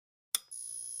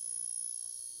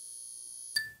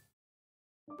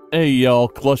Hey y'all,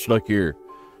 Clutchduck here.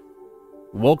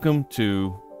 Welcome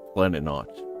to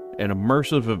Planternauts, an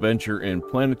immersive adventure in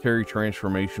planetary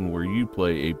transformation where you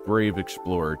play a brave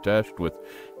explorer tasked with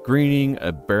greening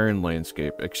a barren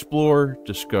landscape. Explore,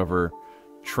 discover,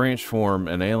 transform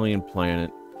an alien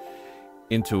planet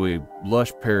into a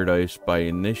lush paradise by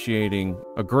initiating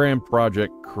a grand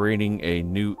project creating a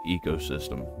new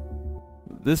ecosystem.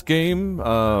 This game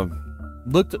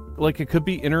looked like it could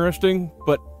be interesting,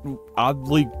 but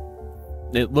oddly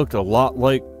it looked a lot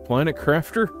like Planet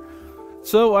Crafter,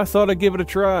 so I thought I'd give it a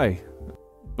try.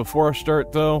 Before I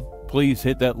start though, please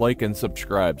hit that like and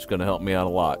subscribe. It's gonna help me out a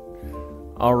lot.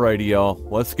 Alrighty y'all,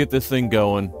 let's get this thing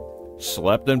going.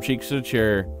 Slap them cheeks to the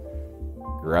chair,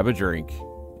 grab a drink,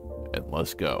 and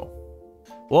let's go.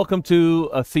 Welcome to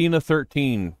Athena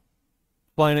 13,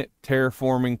 Planet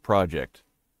Terraforming Project.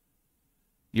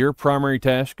 Your primary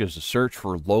task is to search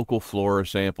for local flora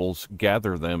samples,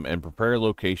 gather them, and prepare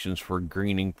locations for a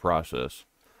greening process.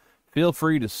 Feel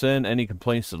free to send any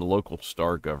complaints to the local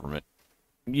star government.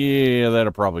 Yeah,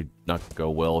 that'll probably not go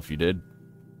well if you did.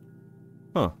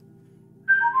 Huh.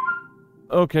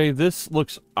 Okay, this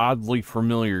looks oddly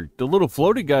familiar. The little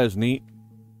floaty guy's neat,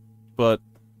 but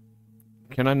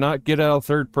can I not get out of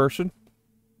third person?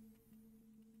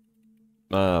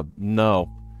 No.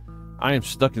 I am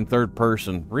stuck in third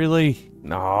person. Really?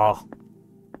 No.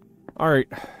 Alright.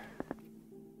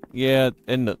 Yeah,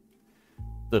 and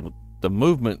the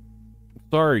movement,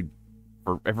 sorry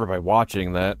for everybody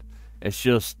watching that. It's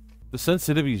just, the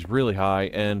sensitivity is really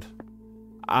high, and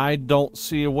I don't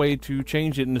see a way to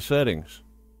change it in the settings.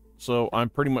 So I'm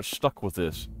pretty much stuck with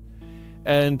this.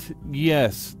 And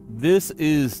yes, this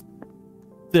is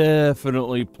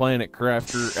definitely Planet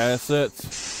Crafter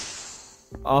assets.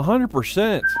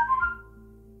 100%.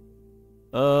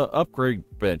 Upgrade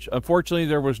bench. Unfortunately,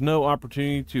 there was no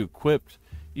opportunity to equip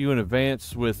you in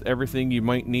advance with everything you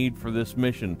might need for this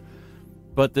mission,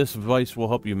 but this device will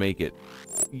help you make it.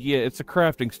 Yeah, it's a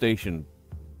crafting station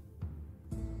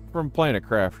from Planet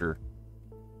Crafter.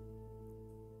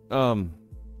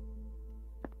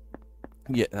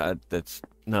 Yeah, that's,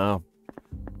 no.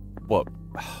 What?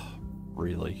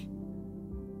 Really?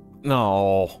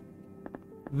 No.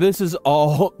 This is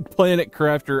all Planet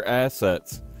Crafter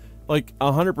assets. Like,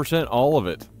 100% all of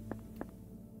it.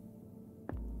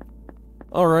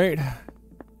 Alright.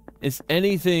 Is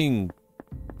anything,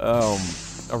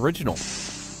 original?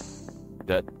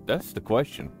 That's the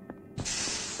question.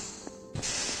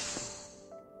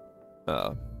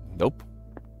 Nope.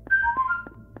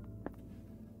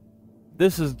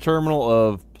 This is the terminal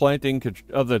of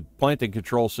the planting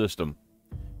control system.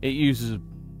 It uses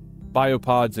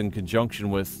biopods in conjunction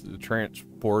with the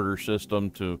transporter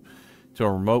system to a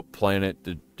remote planet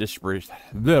to disperse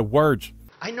the words.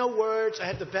 I know words. I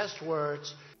have the best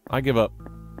words. I give up.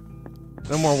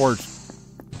 No more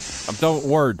words. I'm done with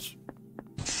words.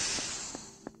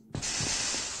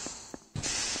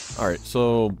 Alright,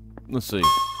 so let's see.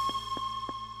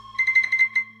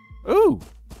 Ooh!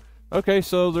 Okay,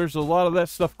 so there's a lot of that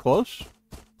stuff close.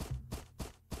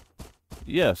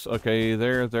 Yes, okay,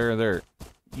 there.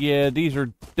 Yeah, these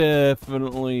are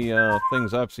definitely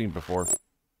things I've seen before.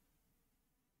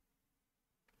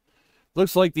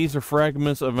 Looks like these are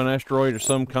fragments of an asteroid of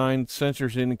some kind.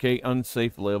 Sensors indicate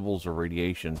unsafe levels of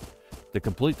radiation. To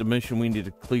complete the mission, we need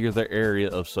to clear the area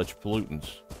of such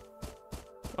pollutants.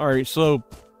 Alright, so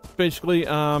basically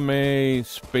I'm a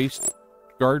space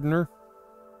gardener.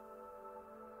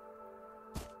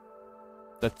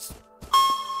 That's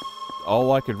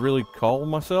all I could really call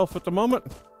myself at the moment.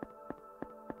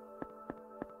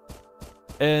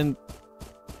 And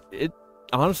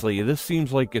honestly, this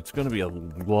seems like it's going to be a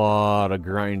lot of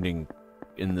grinding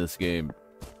in this game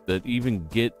to even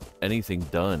get anything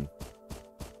done.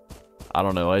 I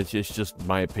don't know, it's just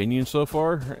my opinion so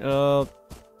far.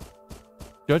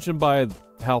 Judging by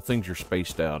how things are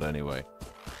spaced out anyway.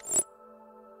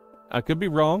 I could be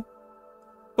wrong,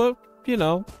 but, you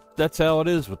know, that's how it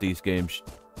is with these games.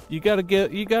 You gotta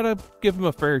give them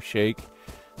a fair shake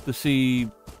to see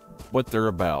what they're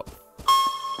about.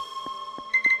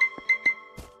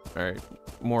 Alright,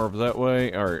 more of that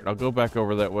way. Alright, I'll go back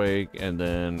over that way, and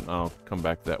then I'll come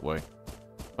back that way.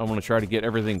 I'm going to try to get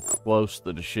everything close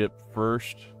to the ship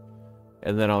first,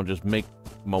 and then I'll just make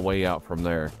my way out from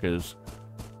there, because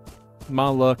my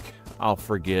luck, I'll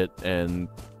forget, and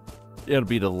it'll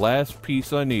be the last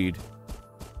piece I need,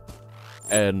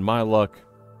 and my luck,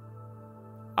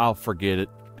 I'll forget it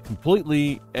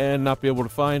completely, and not be able to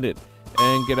find it,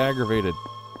 and get aggravated.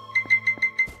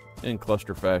 In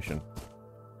cluster fashion.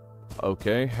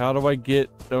 Okay, how do I get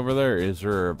over there? Is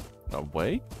there a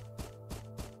way?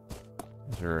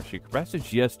 Is there a secret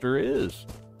passage? Yes, there is.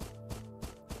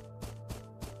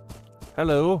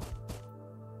 Hello.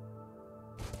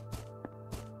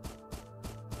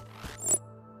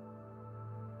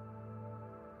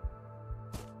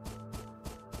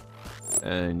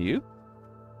 And you?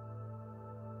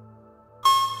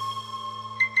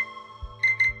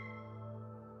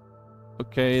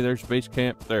 Okay, there's base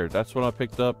camp there. That's what I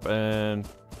picked up, and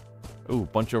ooh,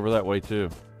 bunch over that way too.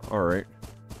 All right,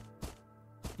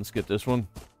 let's get this one.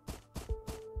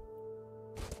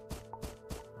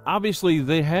 Obviously,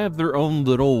 they have their own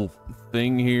little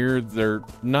thing here. They're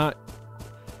not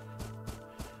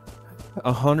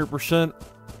 100%.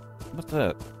 What's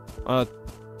that?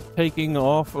 Taking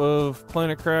off of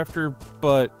Planet Crafter,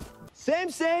 but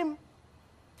Same,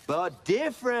 but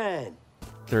different.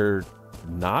 they're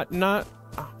not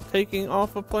taking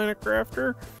off of Planet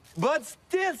Crafter. But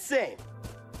still same.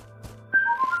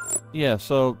 Yeah,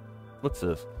 so what's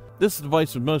this? This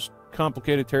device is most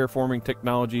complicated terraforming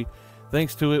technology.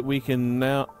 Thanks to it, we can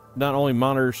now not only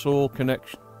monitor soil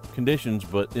conditions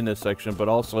but in this section, but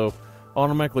also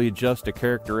automatically adjust the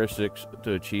characteristics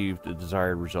to achieve the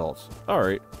desired results.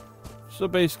 Alright, so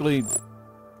basically,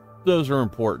 those are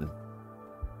important.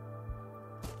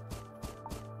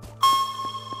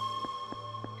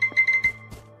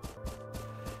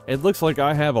 It looks like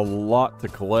I have a lot to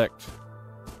collect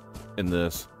in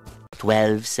this.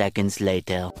 12 seconds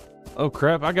later. Oh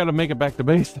crap, I gotta make it back to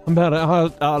base. I'm out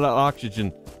of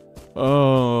oxygen.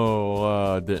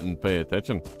 Oh, didn't pay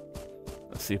attention.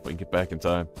 Let's see if we can get back in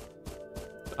time.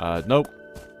 Nope.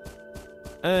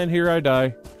 And here I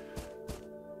die.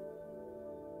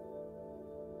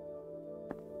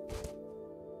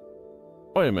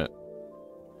 Wait a minute.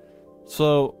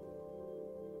 So,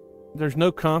 there's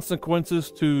no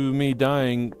consequences to me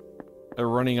dying or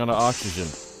running out of oxygen.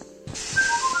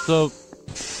 So,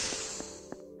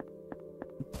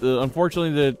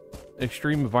 unfortunately, the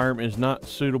extreme environment is not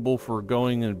suitable for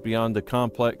going and beyond the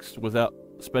complex without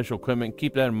special equipment.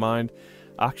 Keep that in mind.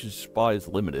 Oxygen supply is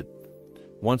limited.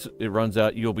 Once it runs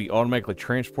out, you'll be automatically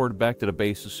transported back to the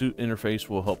base. The suit interface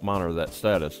will help monitor that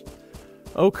status.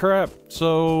 Oh crap,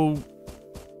 so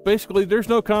basically there's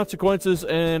no consequences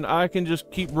and I can just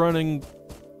keep running.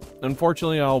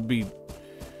 Unfortunately, I'll be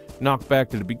knocked back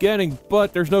to the beginning,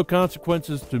 but there's no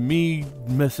consequences to me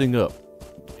messing up,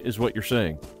 is what you're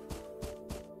saying.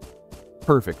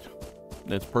 Perfect.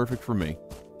 That's perfect for me.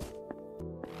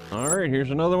 Alright,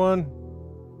 here's another one.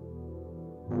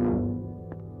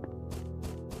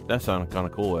 That sounded kind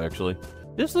of cool, actually.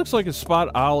 This looks like a spot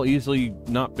I'll easily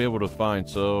not be able to find,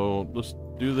 so let's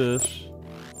do this.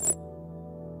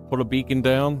 Put a beacon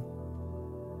down.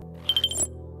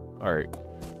 Alright,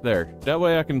 there. That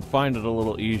way I can find it a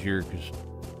little easier, because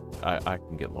I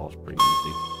can get lost pretty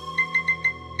easy.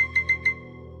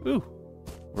 Ooh,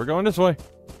 we're going this way.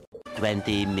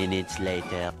 20 minutes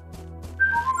later.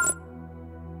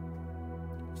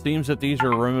 Seems that these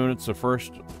are remnants of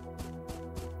first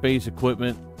phase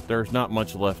equipment. There's not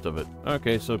much left of it.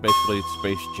 Okay, so basically it's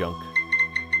space junk.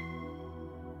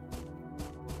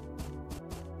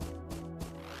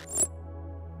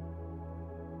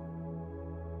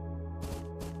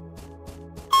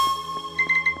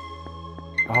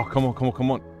 Oh, come on, come on,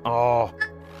 come on. Oh.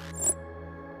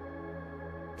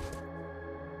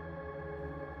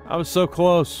 I was so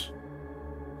close.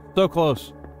 So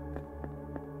close.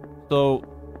 So,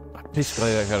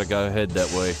 basically I gotta go ahead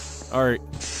that way. Alright.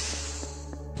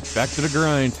 Back to the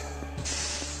grind.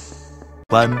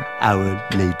 1 hour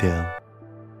later.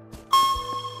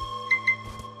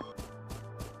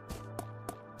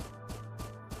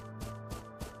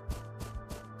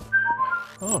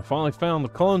 Oh, I finally found the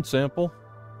clone sample.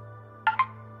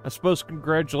 I suppose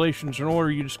congratulations in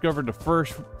order you discovered the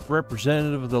first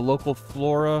representative of the local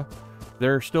flora.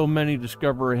 There are still many to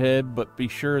discover ahead, but be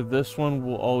sure this one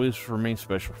will always remain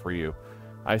special for you.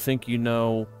 I think you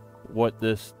know what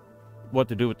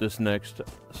to do with this next,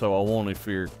 so I won't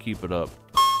interfere. Keep it up.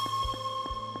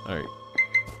 Alright.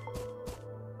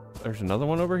 There's another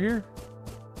one over here?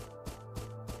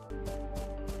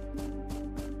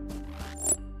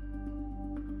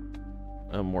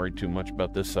 I'm worried too much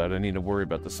about this side. I need to worry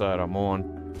about the side I'm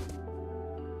on.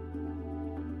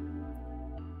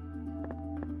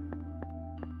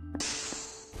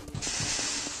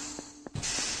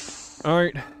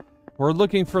 Alright. We're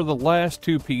looking for the last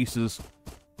two pieces.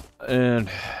 And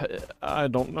I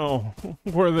don't know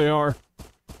where they are.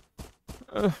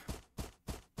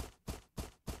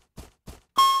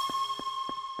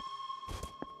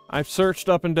 I've searched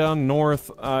up and down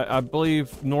north. I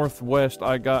believe northwest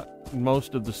I got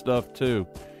most of the stuff too.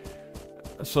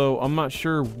 So I'm not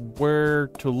sure where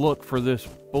to look for this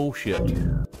bullshit.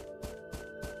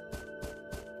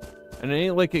 And it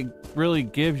ain't like it really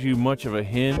gives you much of a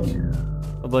hint.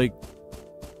 Like,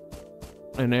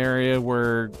 an area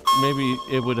where maybe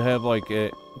it would have like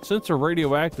a... Since they're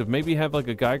radioactive, maybe have like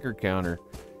a Geiger counter.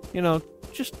 You know,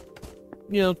 just...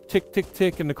 You know, tick, tick,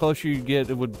 tick, and the closer you get,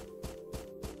 it would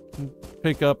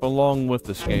pick up along with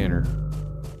the scanner.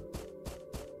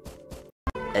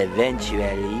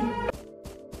 Eventually.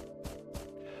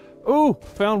 Ooh,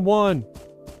 found one.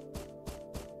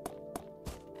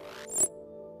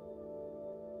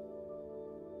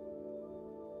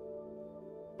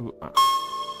 Ooh,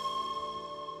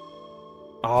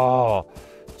 oh,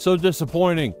 so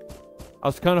disappointing. I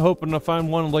was kind of hoping to find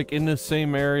one like in this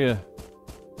same area.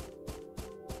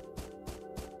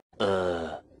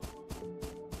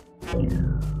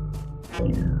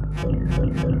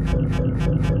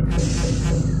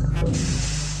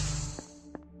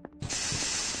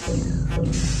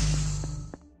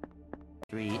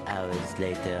 3 hours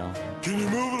later. Can you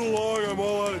move it along? I'm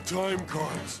all out of time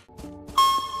cards.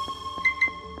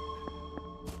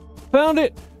 Found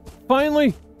it!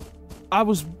 Finally!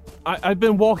 I've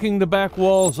been walking the back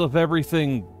walls of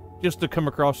everything just to come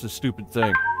across this stupid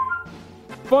thing.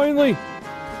 Finally!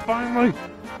 Finally!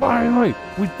 Finally!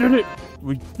 We did it!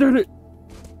 We did it!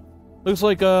 Looks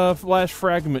like a flash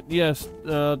fragment. Yes,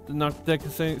 not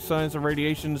detecting signs of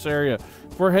radiation in this area.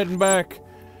 We're heading back.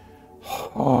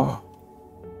 Oh.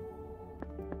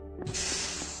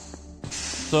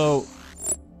 So,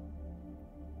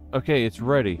 okay, it's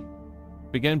ready.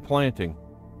 Begin planting.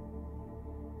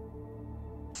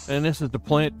 And this is the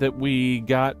plant that we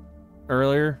got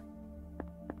earlier.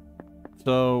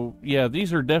 So, yeah,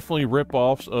 these are definitely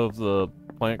rip-offs of the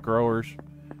plant growers.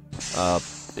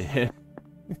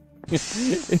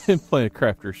 In Planet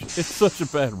Crafters. It's such a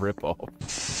bad rip-off.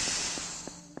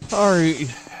 Alright.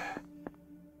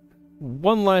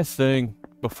 One last thing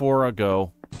before I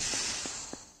go.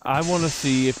 I want to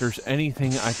see if there's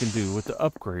anything I can do with the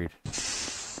upgrade.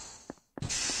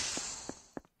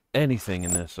 Anything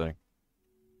in this thing.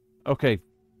 Okay.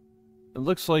 It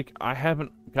looks like I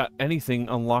haven't got anything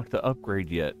unlocked to upgrade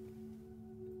yet.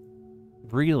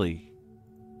 Really?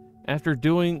 After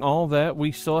doing all that,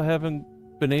 we still haven't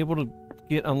been able to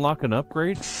unlock an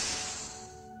upgrade?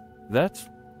 That's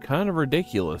kind of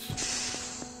ridiculous.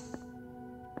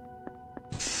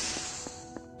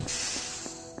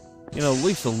 You know, at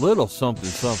least a little something.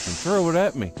 Throw it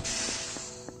at me.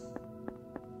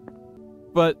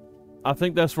 But I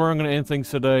think that's where I'm going to end things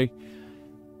today.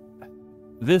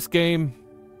 This game,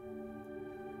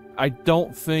 I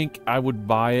don't think I would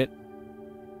buy it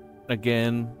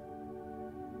again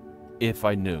if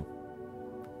I knew.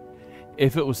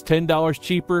 If it was $10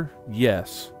 cheaper,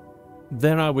 yes,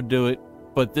 then I would do it.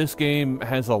 But this game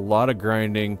has a lot of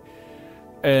grinding,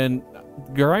 and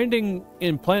grinding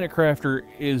in Planet Crafter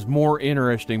is more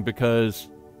interesting because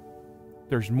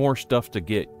there's more stuff to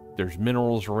get. There's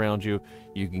minerals around you.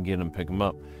 You can get them, pick them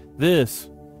up. This,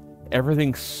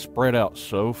 everything's spread out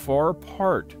so far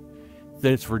apart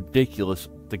that it's ridiculous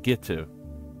to get to.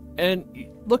 And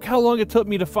look how long it took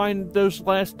me to find those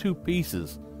last 2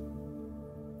 pieces.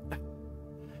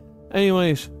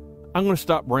 Anyways, I'm going to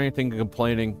stop ranting and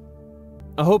complaining.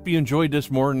 I hope you enjoyed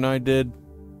this more than I did.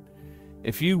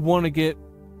 If you want to get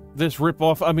this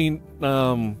ripoff,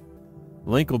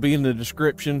 link will be in the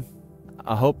description.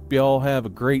 I hope y'all have a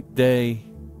great day.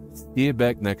 See you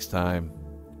back next time.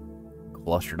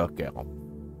 Cluster Duck out.